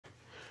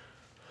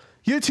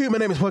YouTube, my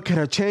name is What Can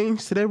I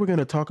Change? Today we're going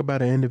to talk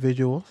about an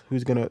individual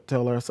who's going to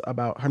tell us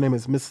about, her name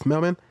is Mrs.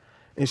 Mailman,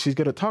 and she's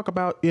going to talk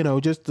about,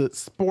 just the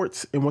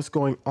sports and what's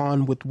going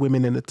on with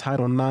women in the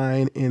Title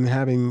IX and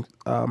having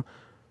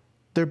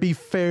there be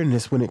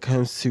fairness when it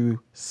comes to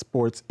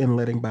sports and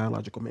letting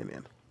biological men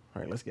in.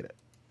 All right, let's get it.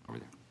 Over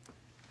there.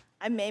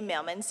 I'm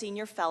Mailman,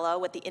 Senior Fellow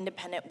with the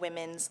Independent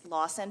Women's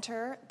Law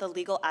Center, the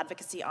legal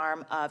advocacy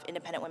arm of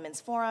Independent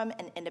Women's Forum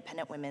and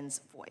Independent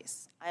Women's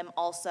Voice. I am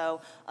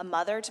also a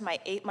mother to my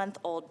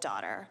 8-month-old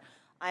daughter.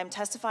 I am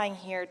testifying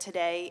here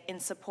today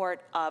in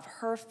support of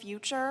her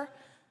future,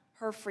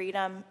 her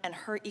freedom, and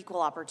her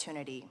equal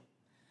opportunity.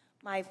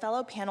 My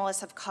fellow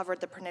panelists have covered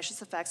the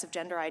pernicious effects of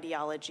gender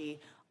ideology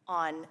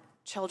on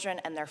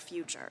children and their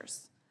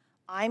futures.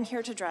 I'm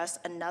here to address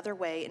another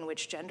way in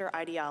which gender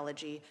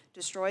ideology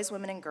destroys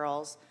women and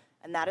girls,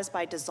 and that is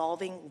by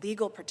dissolving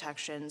legal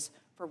protections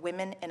for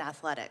women in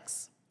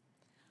athletics.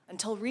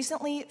 Until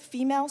recently,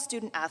 female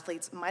student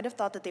athletes might have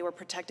thought that they were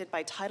protected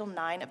by Title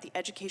IX of the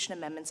Education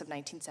Amendments of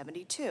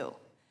 1972,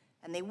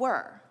 and they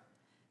were.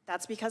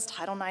 That's because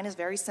Title IX is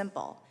very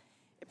simple.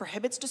 It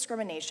prohibits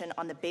discrimination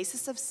on the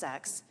basis of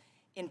sex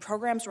in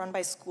programs run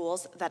by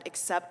schools that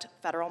accept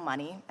federal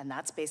money, and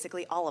that's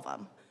basically all of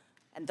them.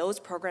 And those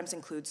programs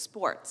include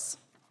sports.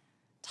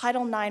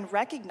 Title IX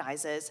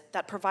recognizes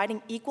that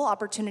providing equal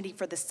opportunity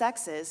for the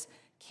sexes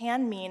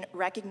can mean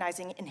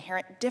recognizing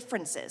inherent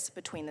differences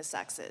between the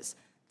sexes.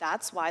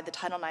 That's why the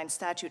Title IX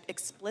statute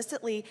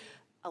explicitly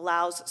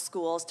allows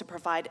schools to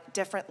provide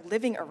different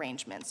living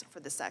arrangements for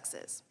the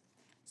sexes.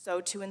 So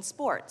too in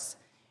sports.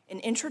 In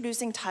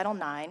introducing Title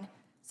IX,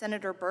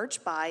 Senator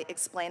Birch Bayh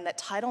explained that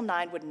Title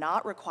IX would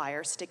not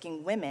require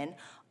sticking women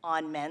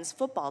on men's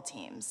football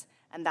teams.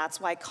 And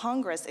that's why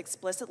Congress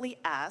explicitly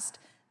asked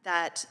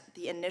that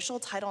the initial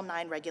Title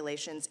IX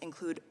regulations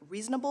include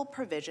reasonable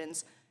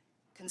provisions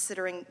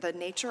considering the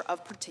nature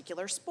of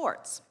particular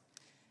sports.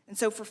 And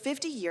so for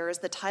 50 years,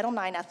 the Title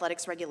IX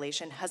athletics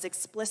regulation has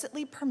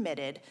explicitly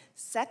permitted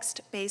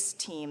sex-based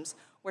teams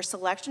where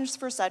selections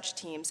for such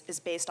teams is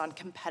based on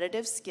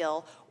competitive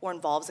skill or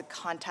involves a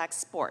contact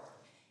sport.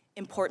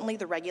 Importantly,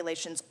 the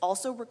regulations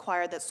also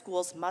require that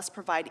schools must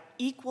provide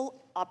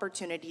equal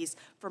opportunities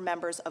for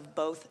members of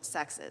both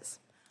sexes.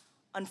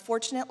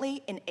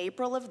 Unfortunately, in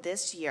April of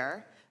this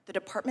year, the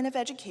Department of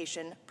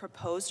Education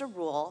proposed a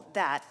rule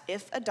that,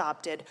 if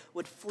adopted,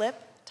 would flip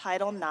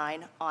Title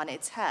IX on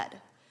its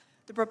head.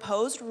 The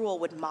proposed rule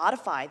would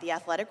modify the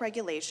athletic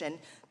regulation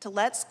to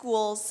let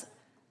schools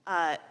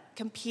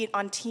compete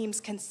on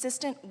teams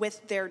consistent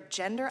with their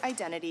gender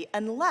identity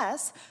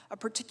unless a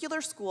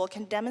particular school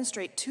can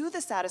demonstrate to the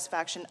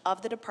satisfaction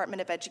of the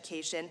Department of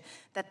Education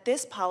that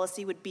this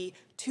policy would be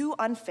too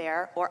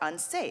unfair or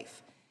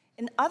unsafe.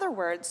 In other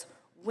words,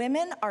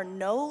 women are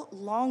no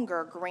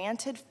longer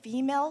granted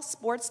female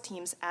sports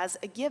teams as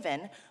a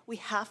given. We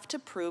have to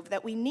prove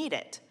that we need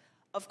it.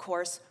 Of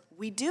course,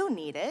 we do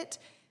need it.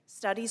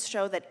 Studies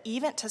show that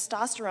even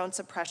testosterone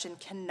suppression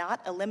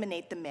cannot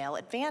eliminate the male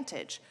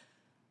advantage.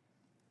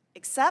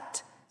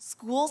 Except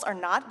schools are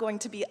not going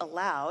to be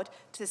allowed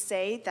to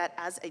say that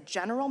as a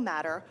general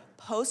matter,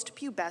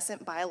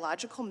 post-pubescent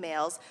biological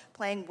males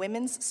playing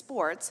women's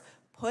sports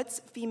puts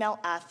female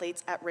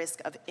athletes at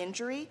risk of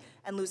injury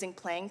and losing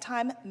playing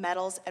time,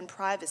 medals, and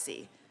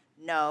privacy.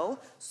 No,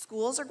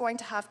 schools are going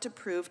to have to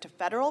prove to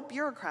federal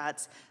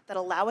bureaucrats that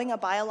allowing a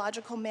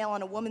biological male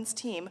on a woman's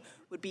team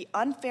would be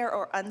unfair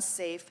or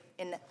unsafe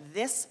in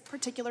this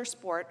particular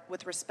sport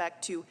with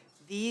respect to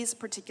these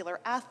particular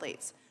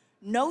athletes.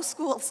 No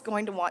school is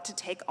going to want to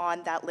take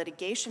on that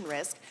litigation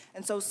risk,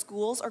 and so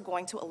schools are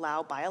going to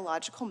allow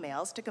biological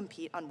males to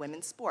compete on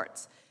women's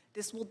sports.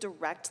 This will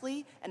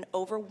directly and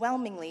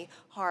overwhelmingly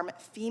harm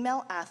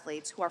female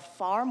athletes who are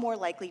far more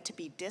likely to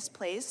be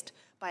displaced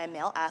by a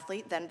male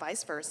athlete than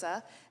vice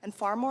versa, and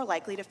far more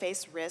likely to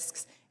face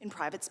risks in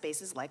private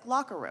spaces like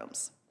locker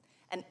rooms.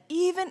 And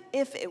even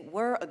if it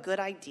were a good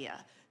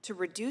idea to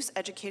reduce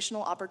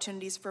educational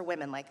opportunities for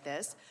women like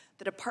this,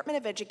 the Department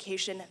of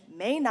Education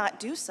may not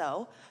do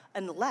so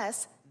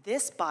unless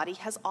this body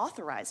has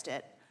authorized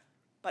it.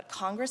 But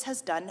Congress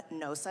has done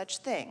no such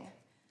thing.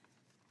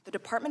 The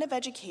Department of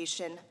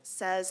Education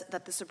says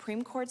that the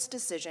Supreme Court's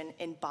decision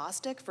in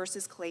Bostick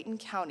versus Clayton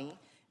County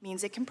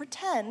means it can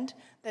pretend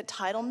that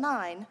Title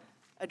IX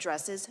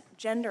addresses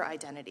gender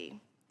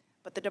identity.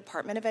 But the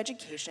Department of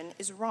Education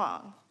is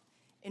wrong.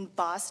 In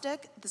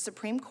Bostick, the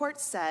Supreme Court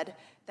said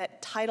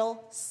that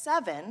Title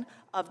VII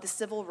of the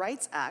Civil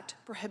Rights Act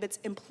prohibits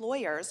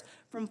employers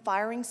from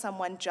firing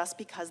someone just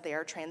because they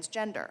are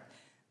transgender.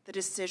 The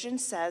decision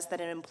says that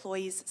an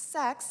employee's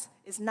sex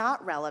is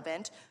not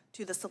relevant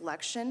to the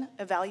selection,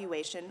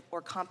 evaluation,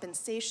 or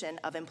compensation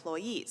of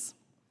employees.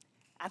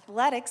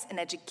 Athletics and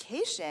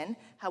education,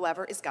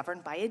 however, is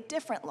governed by a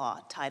different law,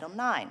 Title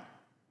IX.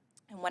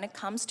 And when it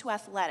comes to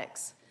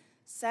athletics,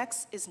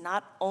 sex is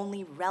not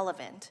only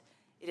relevant,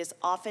 it is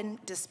often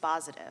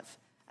dispositive.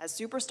 As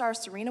superstar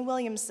Serena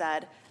Williams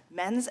said,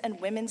 men's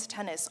and women's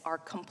tennis are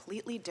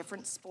completely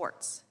different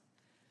sports.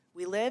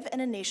 We live in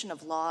a nation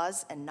of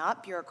laws and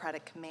not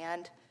bureaucratic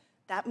command.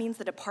 That means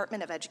the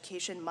Department of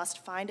Education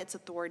must find its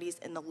authorities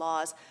in the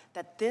laws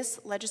that this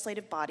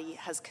legislative body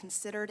has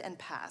considered and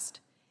passed.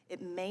 It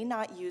may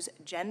not use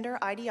gender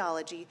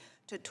ideology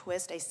to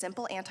twist a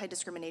simple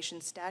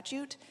anti-discrimination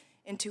statute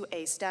into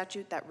a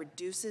statute that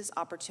reduces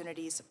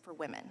opportunities for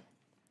women.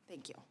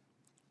 Thank you.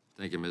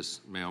 Thank you, Ms.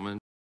 Mailman.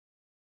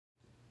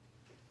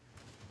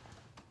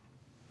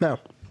 Now,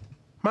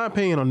 my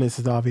opinion on this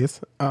is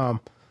obvious.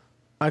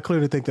 I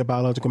clearly think that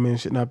biological men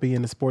should not be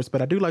in the sports,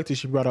 but I do like that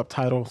she brought up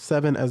Title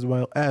VII as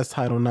well as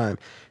Title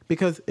IX,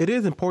 because it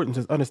is important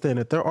to understand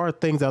that there are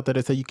things out there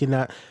that say you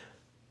cannot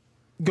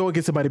go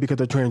against somebody because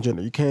they're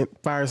transgender. You can't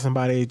fire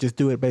somebody, just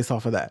do it based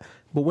off of that.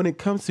 But when it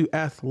comes to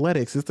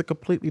athletics, it's a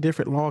completely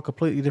different law,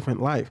 completely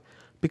different life.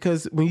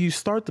 Because when you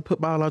start to put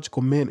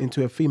biological men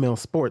into a female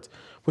sport,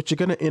 what you're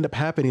going to end up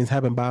happening is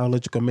having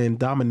biological men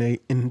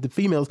dominate, and the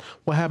females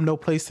will have no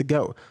place to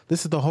go.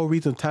 This is the whole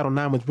reason Title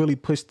IX was really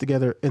pushed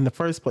together in the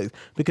first place,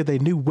 because they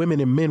knew women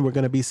and men were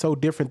going to be so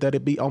different that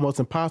it'd be almost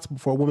impossible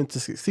for a woman to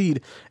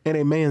succeed in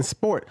a man's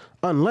sport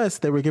unless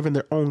they were given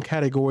their own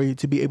category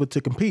to be able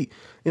to compete.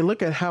 And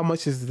look at how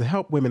much this has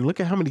helped women. Look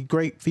at how many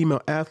great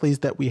female athletes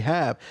that we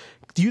have.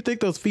 Do you think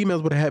those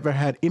females would have ever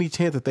had any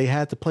chance that they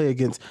had to play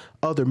against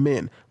other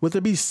men? Would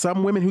there be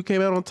some women who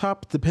came out on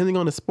top depending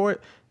on the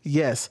sport?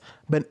 Yes.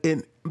 But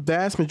in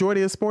vast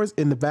majority of sports,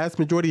 in the vast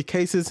majority of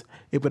cases,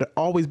 it would have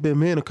always been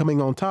men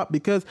coming on top,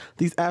 because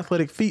these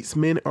athletic feats,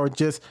 men are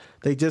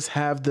they just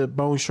have the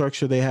bone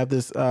structure. They have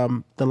this,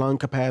 the lung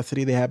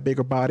capacity. They have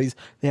bigger bodies.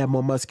 They have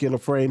more muscular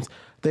frames.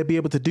 They'd be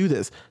able to do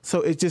this.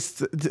 So it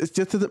just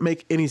doesn't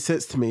make any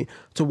sense to me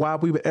to why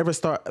we would ever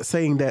start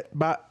saying that.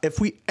 If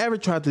we ever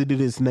tried to do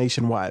this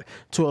nationwide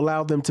to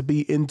allow them to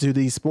be into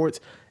these sports,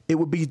 it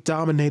would be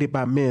dominated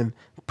by men,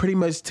 pretty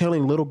much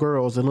telling little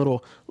girls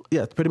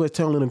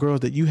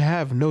that you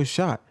have no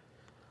shot.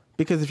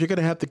 Because if you're going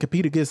to have to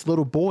compete against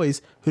little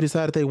boys who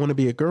decided they want to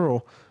be a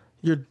girl,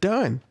 you're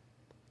done.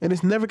 And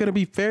it's never going to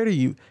be fair to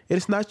you.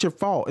 It's not your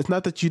fault. It's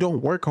not that you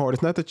don't work hard.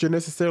 It's not that you're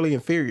necessarily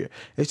inferior.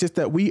 It's just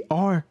that we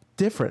are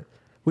different.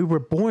 We were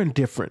born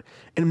different,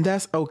 and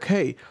that's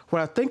okay.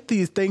 What I think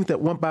these things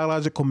that want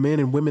biological men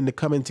and women to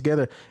come in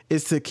together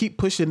is to keep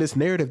pushing this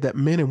narrative that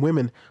men and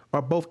women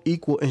are both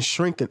equal in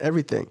strength and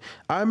everything.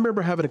 I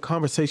remember having a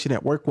conversation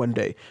at work one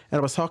day, and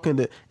I was talking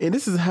to, and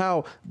this is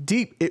how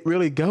deep it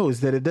really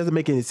goes, that it doesn't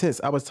make any sense.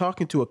 I was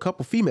talking to a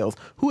couple females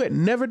who had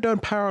never done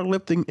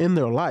powerlifting in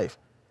their life.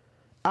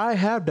 I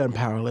have done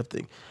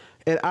powerlifting,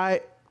 and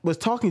I was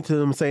talking to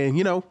them saying,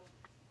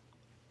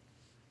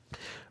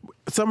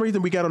 some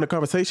reason we got on the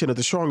conversation of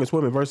the strongest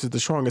woman versus the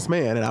strongest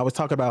man. And I was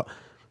talking about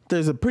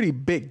there's a pretty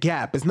big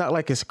gap. It's not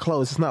like it's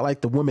close. It's not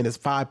like the woman is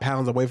 5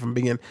 pounds away from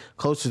being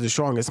close to the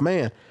strongest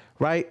man,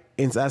 right?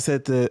 And I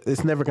said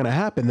it's never going to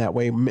happen that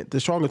way. The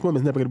strongest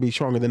woman is never going to be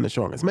stronger than the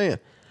strongest man.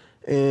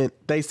 And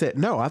they said,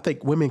 no, I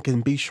think women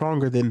can be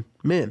stronger than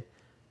men.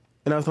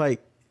 And I was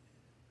like,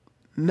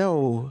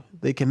 no,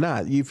 they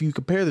cannot. If you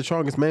compare the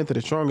strongest man to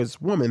the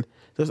strongest woman,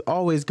 there's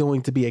always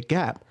going to be a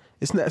gap.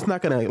 It's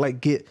not going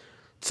to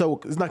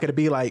so it's not going to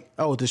be like,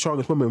 oh, the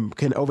strongest woman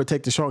can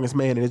overtake the strongest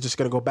man and it's just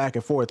going to go back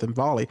and forth and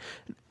volley.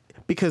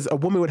 Because a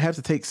woman would have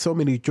to take so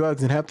many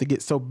drugs and have to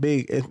get so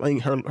big,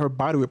 and her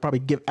body would probably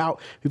give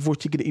out before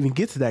she could even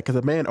get to that, because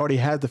a man already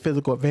has the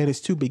physical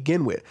advantage to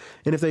begin with.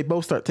 And if they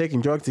both start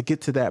taking drugs to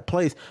get to that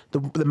place,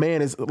 the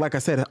man is, like I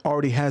said,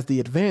 already has the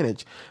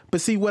advantage.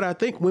 But see, what I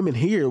think women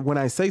hear when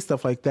I say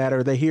stuff like that,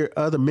 or they hear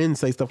other men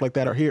say stuff like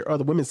that, or hear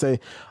other women say,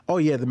 oh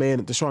yeah,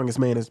 the strongest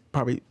man is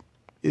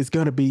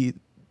going to be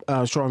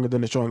stronger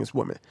than the strongest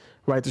woman,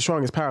 right? The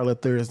strongest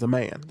powerlifter is the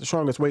man. The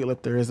strongest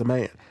weightlifter is a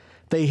man.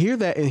 They hear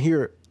that and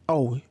hear,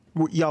 oh,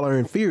 y'all are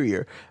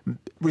inferior.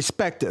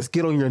 Respect us.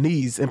 Get on your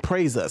knees and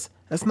praise us.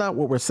 That's not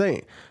what we're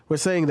saying. We're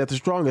saying that the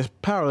strongest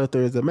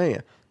powerlifter is a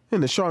man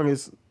and the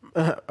strongest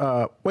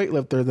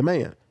weightlifter is a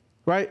man,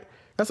 right?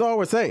 That's all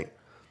we're saying.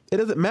 It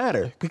doesn't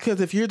matter,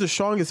 because if you're the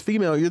strongest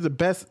female, you're the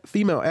best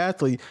female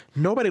athlete,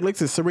 nobody looks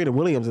at Serena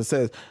Williams and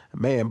says,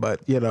 man, but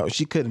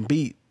she couldn't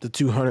beat the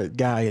 200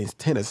 guy in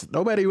tennis.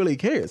 Nobody really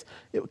cares.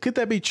 Could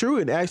that be true?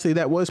 And actually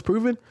that was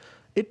proven.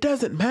 It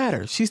doesn't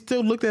matter. She's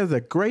still looked at as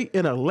a great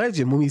and a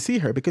legend when we see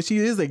her, because she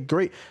is a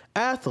great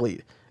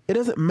athlete. It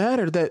doesn't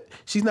matter that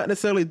she's not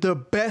necessarily the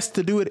best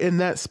to do it in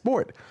that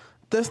sport.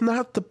 That's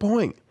not the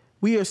point.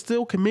 We are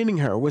still commending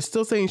her. We're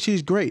still saying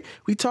she's great.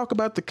 We talk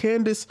about the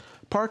Candace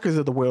Parkers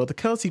of the world, the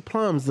Kelsey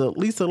Plums, the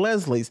Lisa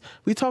Leslies.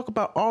 We talk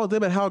about all of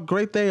them and how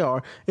great they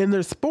are in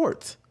their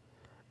sports.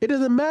 It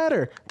doesn't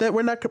matter that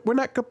we're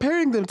not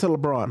comparing them to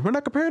LeBron. We're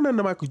not comparing them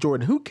to Michael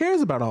Jordan. Who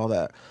cares about all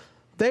that?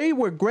 They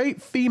were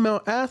great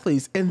female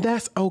athletes, and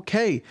that's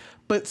okay.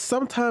 But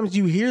sometimes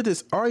you hear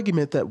this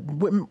argument that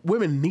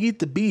women need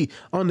to be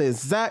on the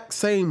exact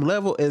same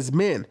level as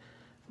men.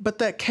 But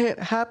that can't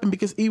happen,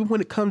 because even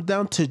when it comes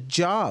down to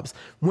jobs,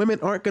 women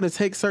aren't going to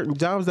take certain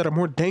jobs that are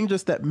more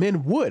dangerous that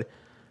men would.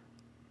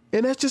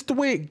 And that's just the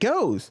way it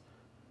goes.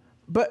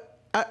 But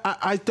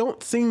I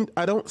don't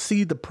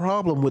see the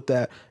problem with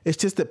that. It's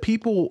just that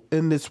people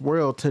in this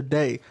world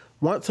today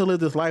want to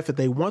live this life that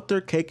they want their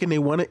cake and they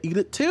want to eat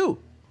it too.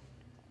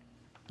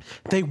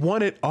 They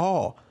want it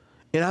all.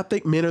 And I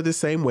think men are the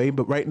same way,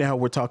 but right now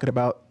we're talking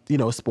about,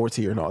 sports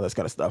here and all this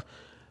kind of stuff.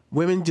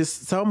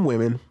 Some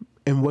women,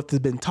 and what has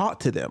been taught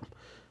to them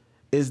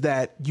is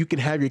that you can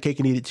have your cake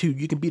and eat it too.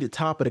 You can be the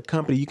top of the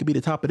company. You can be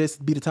the top of this,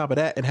 be the top of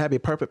that, and have a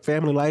perfect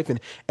family life, and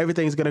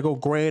everything's going to go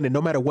grand. And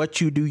no matter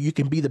what you do, you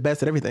can be the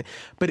best at everything.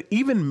 But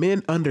even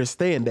men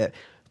understand that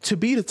to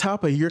be the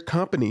top of your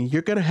company,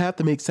 you're going to have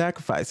to make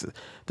sacrifices.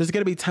 There's going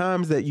to be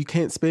times that you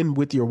can't spend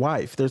with your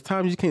wife. There's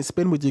times you can't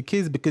spend with your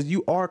kids because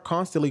you are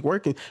constantly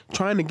working,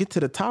 trying to get to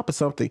the top of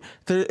something.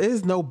 There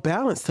is no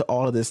balance to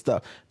all of this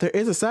stuff. There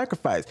is a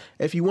sacrifice.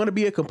 If you want to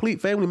be a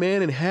complete family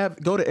man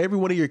and go to every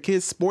one of your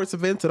kids' sports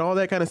events and all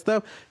that kind of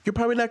stuff, you're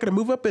probably not going to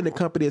move up in the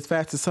company as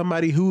fast as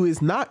somebody who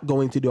is not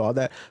going to do all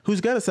that,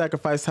 who's going to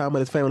sacrifice time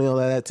with his family and all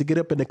that to get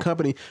up in the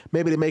company,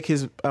 maybe to make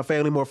his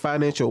family more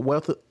financially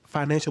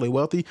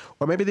wealthy,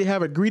 or maybe they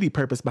have a greedy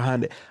purpose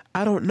behind it.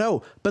 I don't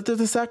know, but there's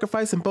a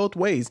sacrifice in both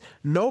ways.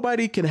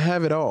 Nobody can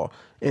have it all.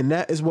 And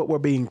that is what we're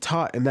being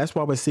taught. And that's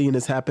why we're seeing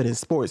this happen in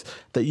sports,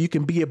 that you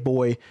can be a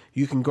boy,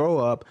 you can grow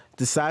up,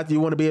 decide that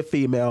you want to be a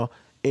female,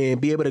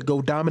 and be able to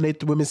go dominate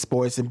the women's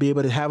sports and be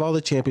able to have all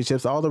the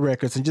championships, all the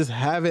records, and just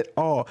have it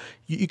all.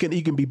 You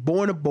can be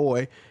born a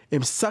boy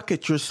and suck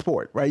at your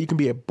sport, right? You can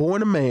be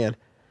born a man,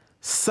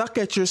 suck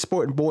at your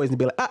sport and boys and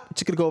be like, you're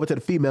going to go over to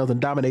the females and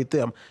dominate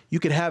them. You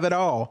can have it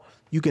all.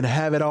 You can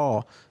have it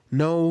all.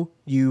 No,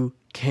 you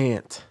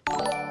can't.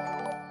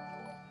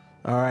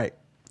 All right.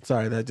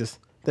 Sorry,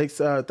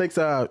 thanks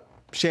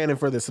Shannon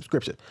for the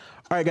subscription.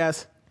 All right,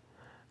 guys.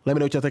 Let me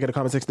know what y'all think in the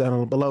comment section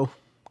down below.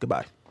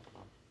 Goodbye.